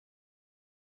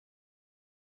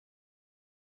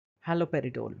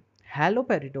Haloperidol.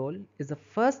 Haloperidol is the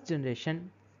first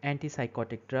generation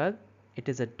antipsychotic drug. It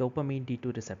is a dopamine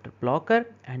D2 receptor blocker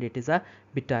and it is a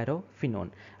butyrophenone.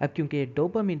 अब क्योंकि ये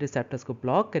dopamine receptors को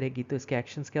block करेगी तो इसके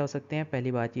actions क्या हो सकते हैं?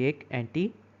 पहली बात ये एक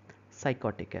एंटी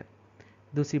साइकोटिक है,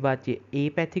 दूसरी बात ये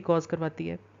एपैथी कॉज करवाती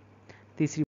है,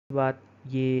 तीसरी बात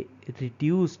ये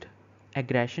रिड्यूस्ड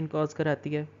एग्रेशन कॉज कराती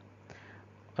है,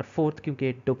 और फोर्थ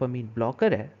क्योंकि डोपामीन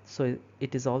ब्लॉकर है so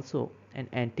it is also an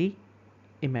anti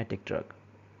emetic drug.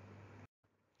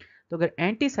 तो अगर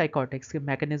एंटी साइकोटिक्स के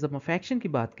मैकेनिज्म ऑफ एक्शन की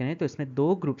बात करें तो इसमें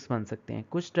दो ग्रुप्स बन सकते हैं।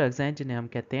 कुछ ड्रग्स हैं जिन्हें हम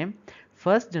कहते हैं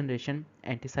फर्स्ट जनरेशन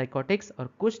एंटी साइकोटिक्स और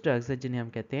कुछ ड्रग्स हैं जिन्हें हम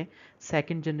कहते हैं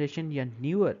सेकंड जनरेशन या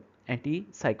न्यूअर एंटी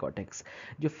साइकोटिक्स।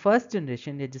 जो फर्स्ट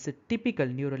जनरेशन या जिसे टिपिकल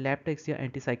न्यूरोलेप्टिक्स या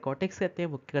एंटी साइकोटिक्स कहते हैं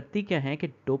वो करती क्या है कि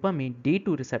डोपामीन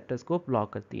D2 रिसेप्टर्स को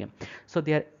ब्लॉक करती है, सो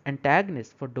they are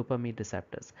antagonist for dopamine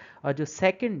receptors. और जो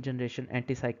सेकंड जनरेशन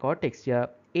एंटी साइकोटिक्स या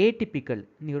एटिपिकल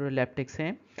न्यूरोलेप्टिक्स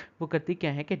हैं वो करती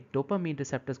क्या है कि डोपामीन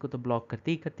रिसेप्टर्स को तो ब्लॉक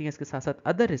करती ही करती हैं, इसके साथ साथ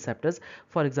other receptors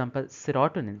for example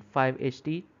serotonin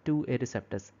 5-HT2A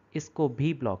receptors इसको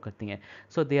भी ब्लॉक करती हैं।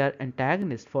 सो they are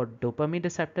antagonist for dopamine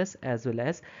receptors as well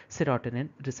as serotonin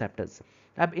receptors.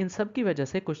 अब इन सब की वजह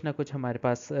से कुछ ना कुछ हमारे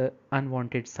पास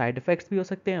अनवांटेड साइड इफेक्ट्स भी हो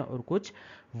सकते हैं और कुछ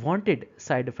वांटेड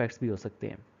साइड इफेक्ट्स भी हो सकते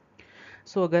हैं।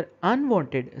 सो अगर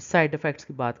अनवांटेड साइड इफ़ेक्ट्स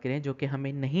की बात करें जो कि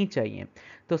हमें नहीं चाहिए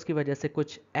तो उसकी वजह से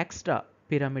कुछ एक्स्ट्रा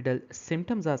पिरामिडल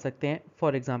सिम्टम्स आ सकते हैं।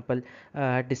 फॉर एग्जांपल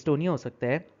डिस्टोनिया हो सकता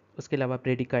है, उसके अलावा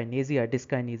ब्रेडिकाइनेजिया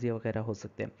डिस्काइनेजिया वगैरह हो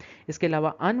सकते हैं। इसके अलावा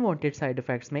अनवांटेड साइड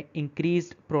इफ़ेक्ट्स में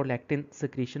इंक्रीज्ड प्रोलैक्टिन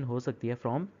सिक्रीशन हो सकती है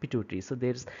from pituitary, so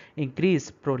there is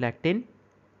increased prolactin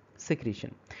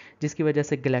secretion जिसकी वजह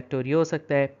से गैलेक्टोरिया हो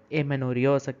सकता है, एमेनोरिया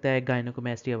हो सकता है,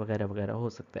 गायनोकोमेस्टिया वगैरह वगैरह हो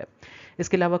सकता है।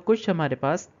 इसके अलावा कुछ हमारे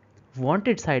पास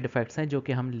वांटेड साइड इफेक्ट्स हैं जो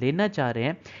कि हम लेना चाह रहे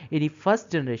हैं इन्हीं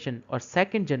फर्स्ट जनरेशन और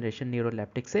सेकंड जनरेशन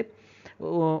न्यूरोलेप्टिक से।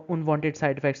 उन वांटेड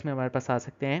साइड इफेक्ट्स में हमारे पास आ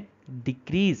सकते हैं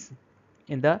decrease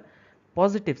in the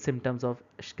positive symptoms of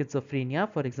schizophrenia,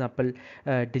 for example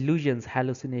delusions,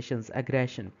 hallucinations,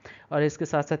 aggression। और इसके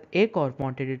साथ साथ एक और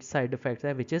वांटेड साइड इफेक्ट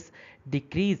है which is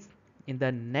decrease in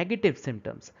the negative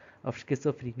symptoms of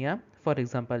schizophrenia, for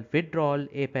example withdrawal,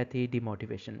 apathy,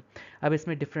 demotivation। अब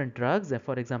इसमें डिफरेंट ड्रग्स हैं।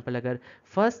 फॉर एग्जांपल अगर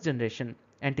फर्स्ट जनरेशन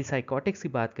एंटीसाइकोटिक्स की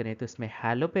बात करें तो इसमें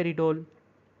हैलोपेरिडोल,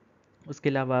 उसके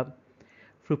अलावा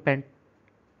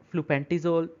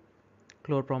फ्लूपेंटिजोल,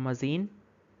 क्लोरप्रोमाजीन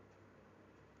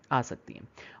आ सकती हैं।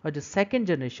 और जो सेकेंड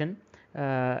जनरेशन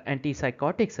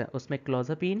एंटीसाइकोटिक्स है उसमें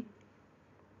क्लोजापिन,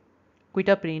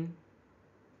 क्विटाप्रिन,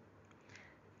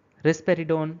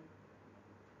 रिस्पेरिडोन,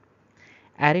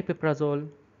 एरिपिप्राजोल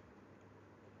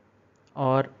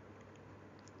और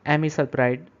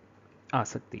एमिसल्प्राइड आ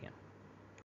सकती हैं।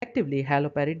 एक्टिवली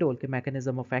हैलोपेरिडोल के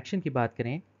मैकेनिज्म ऑफ एक्शन की बात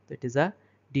करें तो it is a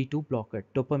D2 blocker,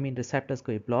 dopamine receptors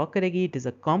को ये ब्लॉक करेगी। It is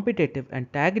a competitive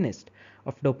antagonist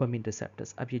of dopamine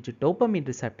receptors. अब ये जो डोपामीन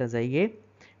रिसेप्टर्स है ये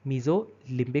मीजो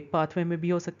लिम्बिक पाथवे में भी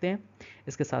हो सकते हैं,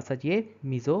 इसके साथ साथ ये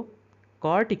मीजो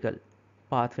कॉर्टिकल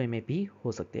पाथवे में भी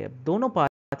हो सकते हैं। दोनों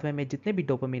पाथवे में जितने भी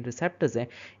डोपामीन रिसेप्टर्स हैं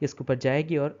इसके ऊपर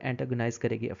जाएगी और एंटागोनाइज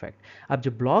करेगी इफेक्ट। अब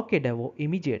जो ब्लॉकेड है वो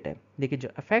इमीडिएट है, लेकिन जो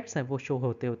इफेक्ट्स हैं वो शो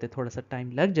होते होते थोड़ा सा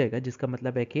टाइम लग जाएगा, जिसका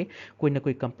मतलब है कि कोई ना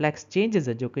कोई कम्प्लेक्स चेंजेस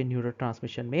है जो कि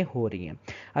न्यूरोट्रांसमिशन में हो रही हैं।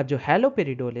 अब जो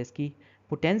हैलोपेरिडोल है इसकी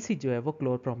पोटेंसी जो है वो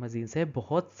क्लोरप्रोमाजीन से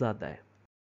बहुत ज़्यादा है।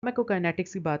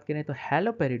 फार्माकोकाइनेटिक्स की बात करें तो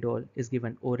हैलोपेरिडोल इज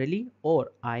गिवन ओरली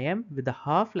और IM with a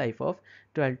half life of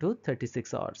 12 to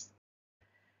 36 hours.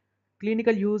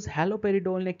 Clinical use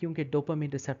हैलोपेरिडोल ने क्योंकि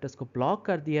डोपामीन रिसेप्टर्स को ब्लॉक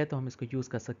कर दिया है तो हम इसको यूज़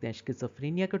कर सकते हैं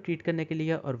स्किज़ोफ्रेनिया को ट्रीट करने के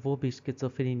लिए, और वो भी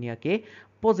स्किज़ोफ्रेनिया के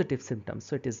positive symptoms.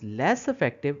 So it is less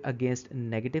effective against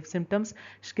negative symptoms.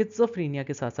 Schizophrenia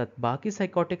के साथ साथ बाकी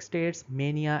psychotic states,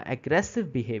 mania,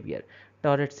 aggressive behaviour,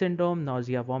 torrid syndrome,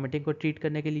 nausea, vomiting को ट्रीट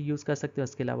करने के लिए यूज़ कर सकते हैं।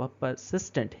 उसके अलावा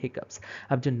परसिस्टेंट हिकअप्स।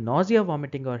 अब जो नोजिया,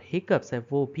 वॉमिटिंग और हिकअप्स है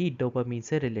वो भी डोपामीन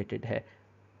से रिलेटेड है।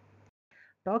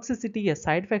 टॉक्सिसिटी या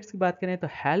साइड इफेक्ट्स की बात करें तो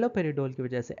हैलोपेरिडोल की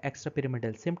वजह से एक्स्ट्रा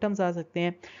पिरामिडल सिम्टम्स आ सकते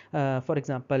हैं। फॉर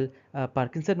एग्जांपल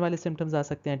पार्किंसन वाले सिम्टम्स आ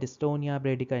सकते हैं, डिस्टोनिया,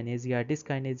 ब्रेडिकाइनेजिया,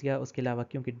 डिस्काइनेजिया। उसके अलावा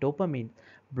क्योंकि डोपामीन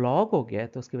ब्लॉक हो गया है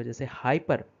तो उसकी वजह से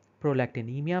हाइपर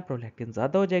प्रोलैक्टिनीमिया, प्रोलैक्टिन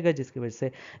ज़्यादा हो जाएगा जिसकी वजह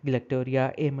से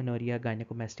गैलेक्टोरिया, एमेनोरिया,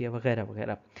 गायनेकोमेस्टिया वगैरह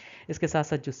वगैरह। इसके साथ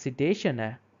साथ जो सिडेशन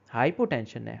है,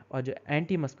 हाइपोटेंशन है और जो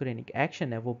एंटी मस्कुरेनिक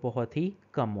एक्शन है वो बहुत ही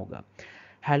कम होगा।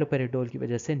 हैलोपेरिडोल की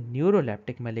वजह से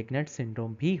न्यूरोलेप्टिक मैलिग्नेंट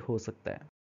सिंड्रोम भी हो सकता है।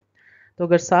 तो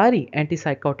अगर सारी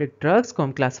एंटीसाइकोटिक ड्रग्स को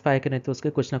हम क्लासिफाई करें तो उसके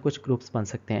कुछ ना कुछ ग्रुप्स बन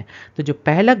सकते हैं। तो जो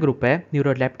पहला ग्रुप है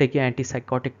न्यूरोलेप्टिक या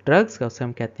एंटीसाइकोटिक ड्रग्स का, उसे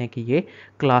हम कहते हैं कि ये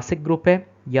क्लासिक ग्रुप है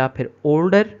या फिर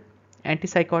ओल्डर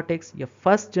एंटीसाइकोटिक्स या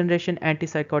फर्स्ट जनरेशन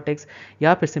एंटीसाइकोटिक्स,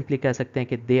 या फिर सिंपली कह सकते हैं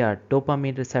कि they are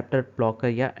dopamine receptor blocker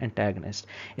या एंटागनिस्ट।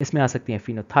 इसमें आ सकती हैं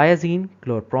फिनोथायाजीन,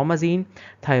 क्लोरप्रोमाजीन,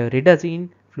 थायोरिडाजीन,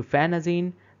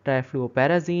 फ्लूफेनाजीन,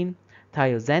 ट्राइफ्लूओपेराजीन,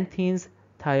 थायोजेंथीन्स,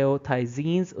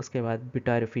 थायोथाइजीन्स, उसके बाद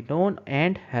ब्यूटाइरोफिनोन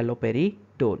एंड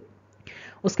हेलोपेरिडोल।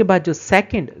 उसके बाद जो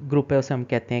सेकंड ग्रुप है उसे हम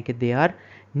कहते हैं कि दे आर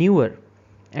न्यूअर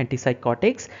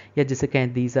एंटीसाइकोटिक्स, या जिसे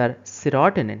कहें these are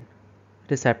serotonin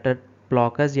receptor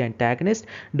blockers या एंटागनिस्ट।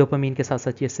 डोपामीन के साथ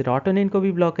साथ ये सेरोटोनिन को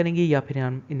भी ब्लॉक करेंगी, या फिर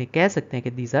हम इन्हें कह सकते हैं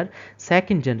कि these are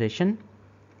second generation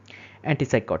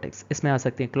antipsychotics. इसमें आ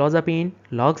सकते हैं क्लोजापिन,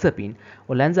 लॉक्सापिन,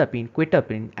 ओलेंजापिन,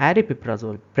 क्विटापिन,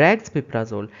 एरिपिप्राजोल,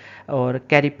 ब्रैक्सपिप्राजोल और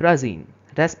कैरिप्राजीन,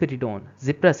 रेस्पिरिडोन,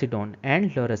 जिप्रासिडोन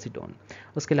एंड लोरासिडोन।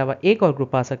 उसके अलावा एक और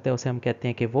ग्रुप आ सकता है, उसे हम कहते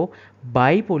हैं कि वो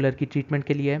बाईपोलर की ट्रीटमेंट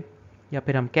के लिए है, या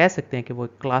फिर हम कह सकते हैं कि वो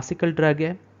एक क्लासिकल ड्रग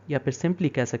है, या फिर सिंपली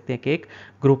कह सकते हैं कि एक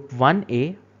ग्रुप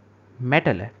 1A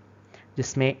मेटल है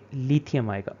जिसमें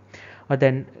लिथियम आएगा। और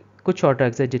देन कुछ और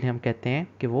ड्रग्स है जिन्हें हम कहते हैं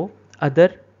कि वो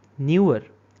अदर न्यूअर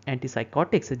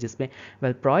एंटीसाइकोटिक्स है, जिसमें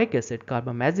वेलप्रोइक एसिड,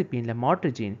 कार्बामेज़ेपिन,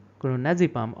 लेमोट्रिजीन,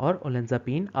 क्लोनाजिपाम और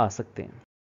ओलेंजापिन आ सकते हैं।